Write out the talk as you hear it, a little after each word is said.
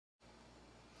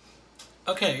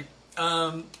Okay,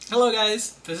 hello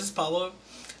guys, this is Paulo.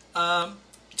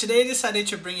 Today I decided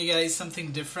to bring you guys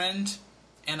something different,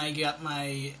 and I got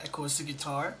my acoustic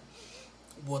guitar,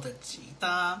 我的吉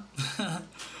他,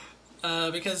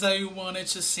 because I wanted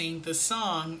to sing the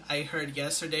song I heard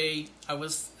yesterday. I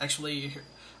was actually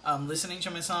listening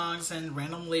to my songs, and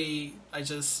randomly I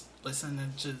just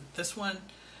listened to this one,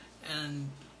 and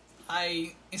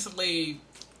I instantly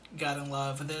got in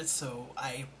love with it, so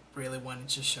I really wanted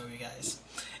to show you guys.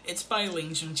 It's by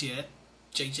Lin Junjie,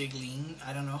 JJ Lin.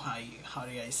 I don't know how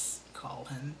you guys call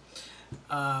him.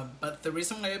 But the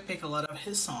reason why I pick a lot of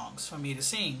his songs for me to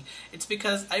sing, it's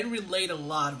because I relate a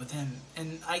lot with him,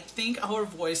 and I think our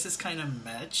voices kind of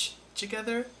match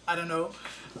together. I don't know,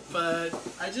 but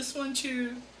I just want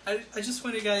you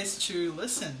guys to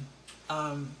listen.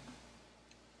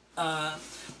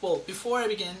 Well, before I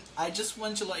begin, I just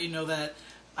want to let you know that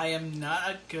I am not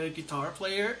a good guitar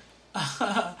player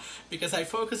because I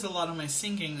focus a lot on my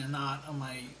singing and not on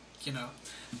my,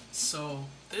 so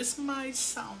this might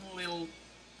sound a little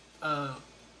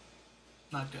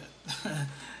not good.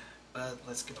 But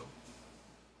let's go.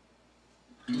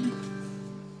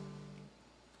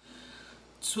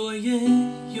 昨夜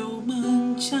有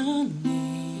梦见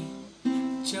你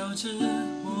叫着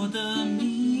我的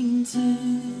名字，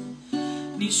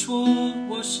你说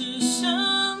我是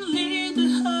山里的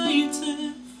孩子，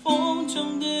风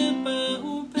中的宝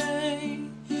贝，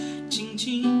紧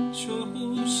紧守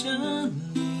护想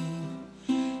你，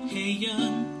黑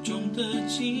暗中的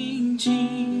静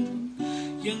静，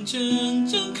眼睁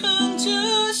睁看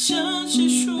着相思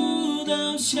树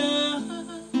倒下，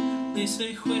泪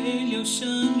水会流向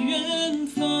远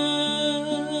方。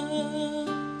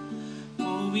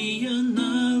不一样那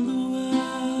路啊，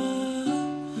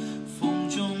风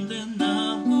中的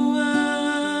那路啊，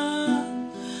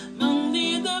梦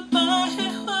里的百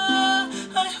花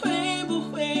还会不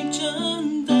会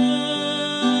长大？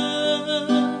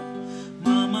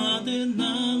妈妈的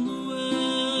那路啊，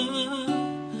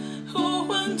呼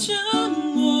唤着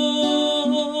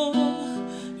我，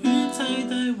雨再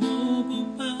大我不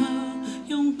怕，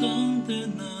勇敢的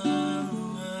那路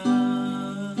啊。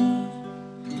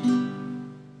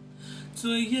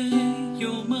昨夜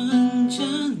有梦见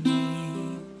你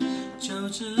叫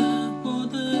着我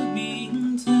的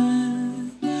名字，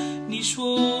你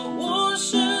说我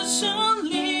是山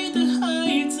里的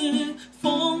孩子，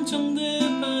风中的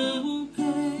宝贝，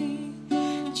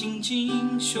紧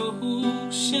紧守护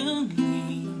想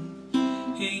你，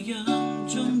黑暗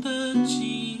中的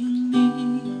精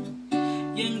灵，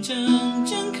眼睁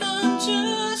睁看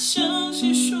着相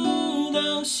思树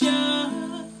倒下，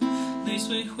泪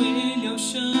水会流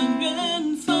向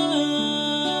远方。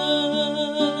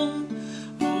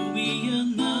不一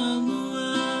样那路啊，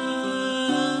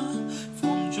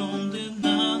风中的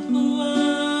那路啊，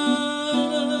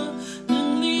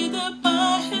梦里的百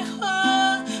花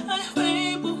还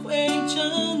会不会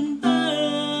长大？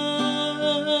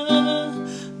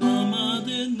妈妈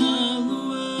的那路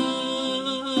啊，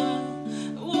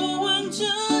我完整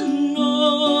哦，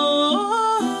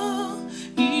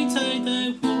你才带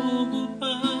我不怕，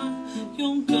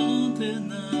勇敢的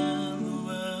那路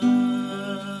啊。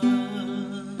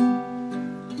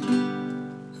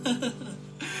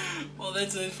Well,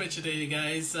 that's it for today,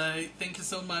 guys. Thank you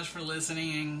so much for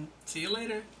listening, and see you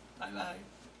later. Bye bye.